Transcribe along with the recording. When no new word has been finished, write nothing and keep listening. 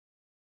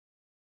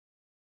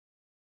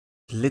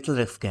little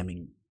risk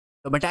gaming.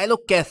 तो बेटा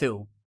लोग कैसे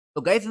हो?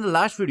 So guys, in the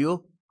last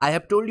video, I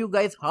have told you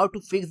guys how to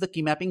fix the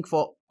key mapping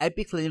for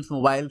Apex Legends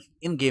mobiles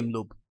in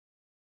Gameloop.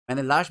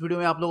 मैंने last video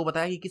में आप लोगों को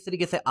बताया कि किस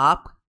तरीके से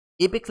आप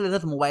Apex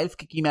Legends मोबाइल्स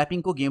की की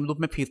मैपिंग को Gameloop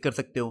में फिक्स कर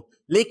सकते हो.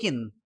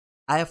 लेकिन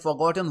I have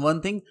forgotten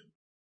one thing,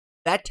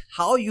 that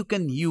how you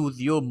can use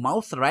your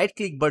mouse right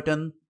click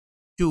button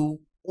to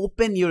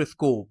open your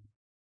scope.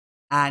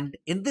 And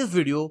in this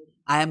video,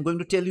 I am going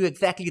to tell you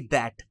exactly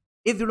that.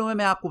 इस video में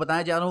मैं आपको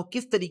बताने जा रहा हूँ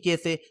किस तरीके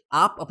से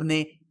आप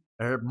अपने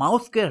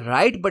माउस के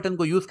राइट बटन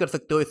को यूज कर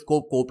सकते हो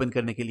स्कोप को ओपन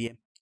करने के लिए.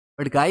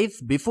 But guys,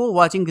 before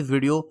watching this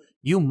video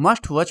you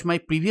must watch my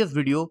previous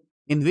video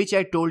in which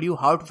I told you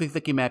how to fix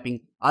the key mapping.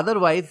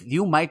 Otherwise,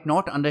 you might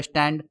not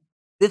understand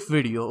this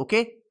video,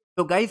 okay?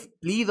 तो guys,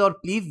 please और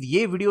please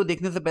ये video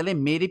देखने से पहले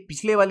मेरी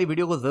पिछले वाली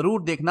video को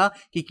जरूर देखना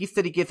कि किस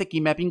तरीके से की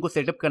मैपिंग को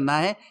सेटअप करना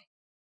है.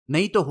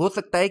 नहीं तो हो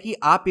सकता है कि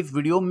आप इस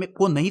वीडियो में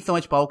को नहीं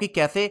समझ पाओ कि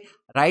कैसे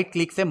राइट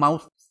क्लिक से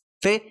माउस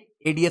से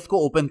एडीएस को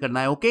ओपन करना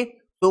है, ओके?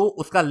 तो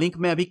उसका लिंक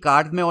मैं अभी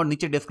कार्ड में और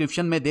नीचे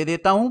डिस्क्रिप्शन में दे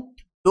देता हूं,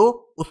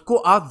 तो उसको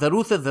आप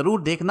जरूर से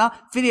जरूर देखना,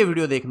 फिर ये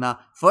वीडियो देखना.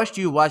 First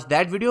you watch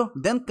that video,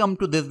 then come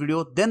to this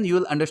video, then you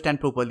will understand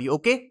properly,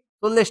 okay?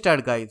 So let's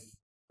start, guys.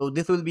 So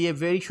this will be a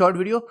very short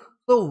video.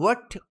 So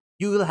what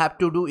you will have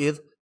to do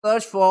is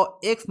search for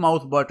X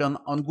mouse button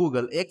on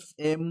Google,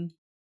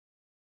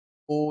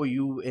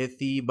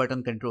 XMOUSE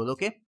button control,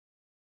 okay?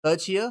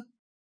 Search here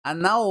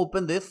and now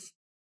open this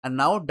and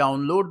now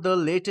download the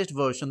latest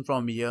version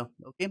from here,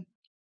 okay?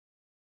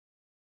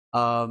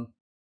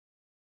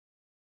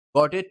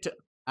 Got it,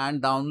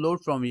 and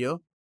download from here.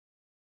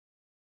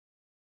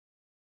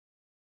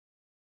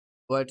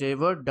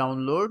 Whatever,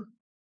 download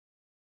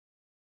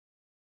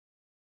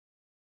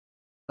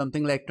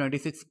something like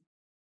 26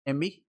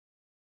 MB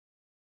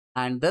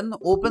and then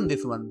open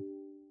this one,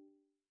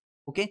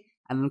 okay?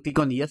 And then click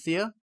on yes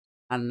here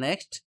and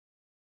next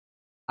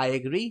I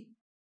agree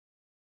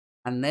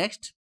and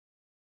next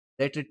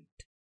let it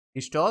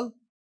install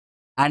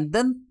and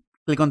then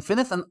click on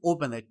finish and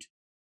open it.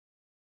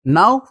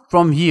 Now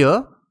from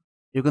here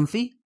you can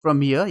see,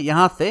 from here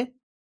yahan se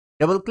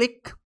double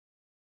click,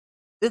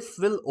 this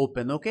will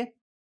open, okay?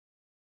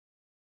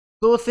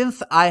 So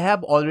since I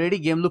have already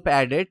Gameloop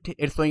added,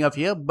 it's showing up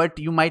here, but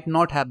you might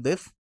not have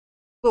this.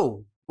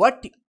 So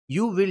what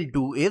you will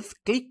do is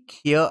click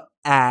here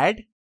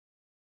add,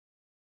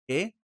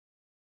 okay?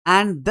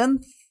 And then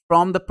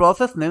from the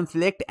process name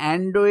select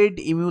Android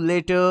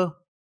Emulator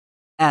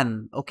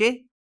N,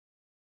 okay?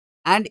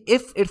 And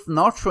if it's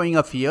not showing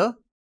up here,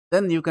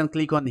 then you can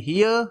click on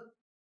here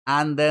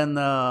and then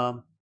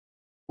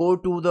go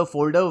to the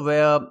folder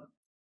where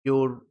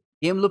your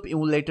Gameloop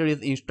emulator is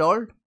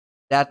installed.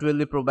 That will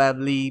be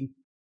probably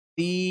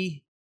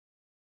C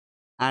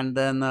and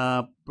then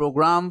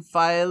program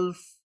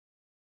files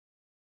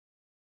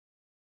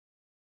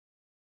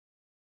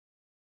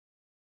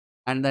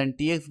and then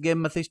TX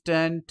Game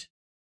Assistant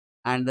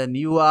and then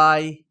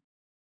UI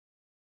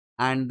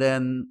and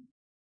then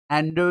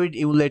Android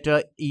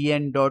emulator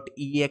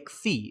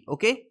en.exe,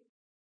 okay?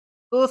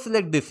 So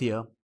select this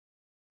here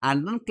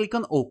and then click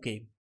on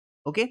OK,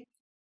 okay?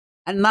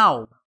 And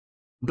now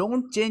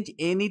don't change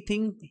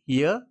anything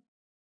here,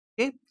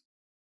 okay?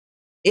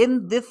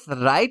 In this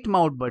right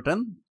mouse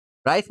button,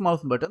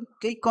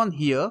 click on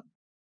here,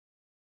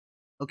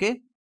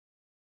 okay?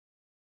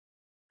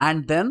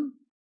 And then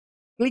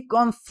click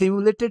on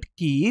simulated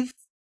keys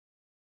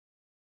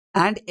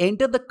and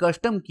enter the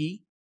custom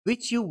key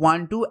which you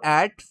want to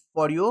add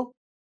for your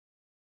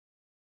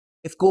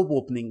scope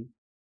opening.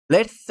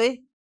 Let's say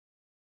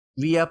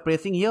we are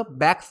pressing here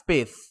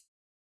backspace.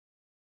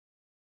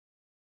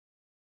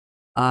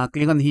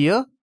 Click on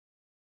here,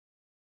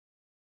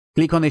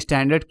 click on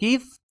standard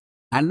keys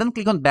and then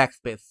click on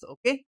backspace,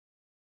 okay?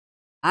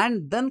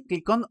 And then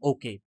click on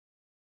OK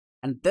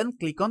and then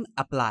click on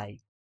apply.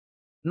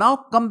 Now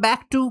come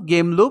back to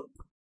Gameloop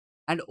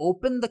and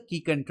open the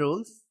key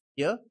controls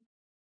here.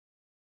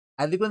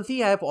 As you can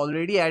see, I have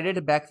already added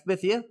a backspace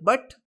here,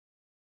 but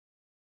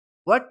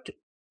what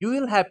you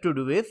will have to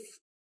do is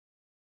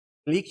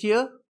click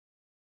here,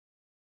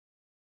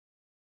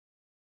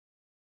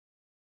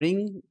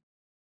 bring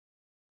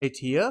it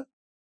here,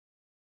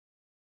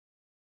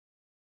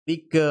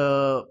 click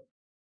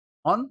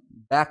on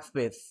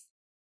backspace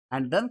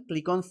and then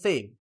click on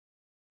save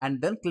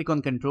and then click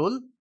on control,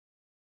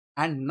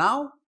 and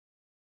now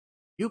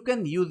you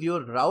can use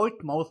your right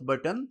mouse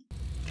button.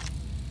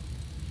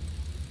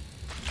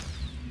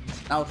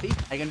 Now see,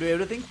 I can do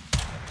everything.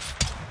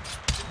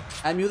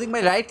 I'm using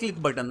my right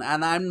click button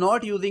and I'm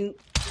not using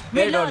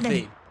red or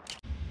save.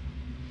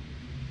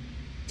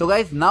 So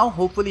guys, now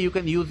hopefully you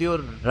can use your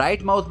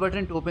right mouse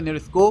button to open your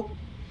scope.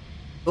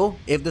 So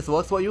if this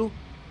works for you,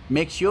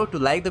 make sure to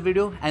like the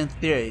video and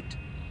share it.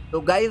 तो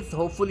guys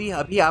hopefully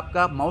अभी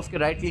आपका mouse के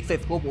right click से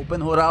scope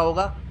open हो रहा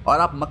होगा और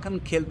आप मक्खन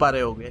खेल पा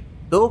रहे होंगे.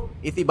 तो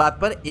इसी बात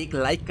पर एक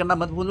लाइक करना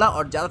मत भूलना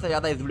और ज़्यादा से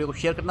ज़्यादा इस वीडियो को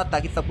शेयर करना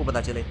ताकि सबको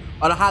पता चले.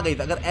 और हाँ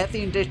गाइज, अगर ऐसी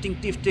interesting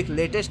tips tricks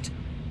latest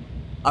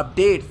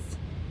updates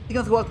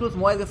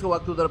mobile games के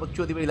वक्त और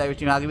बच्चों की बड़ी लाइव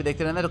स्ट्रीम आगे भी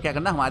देखते रहना है तो क्या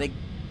करना, हमारे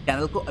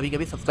चैनल को अभी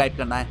कभी सब्सक्राइब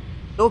करना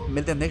है। तो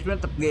मिलते हैं नेक्स्ट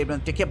वीडियो, तब तक के लिए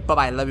take care, bye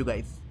bye, love you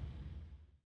guys.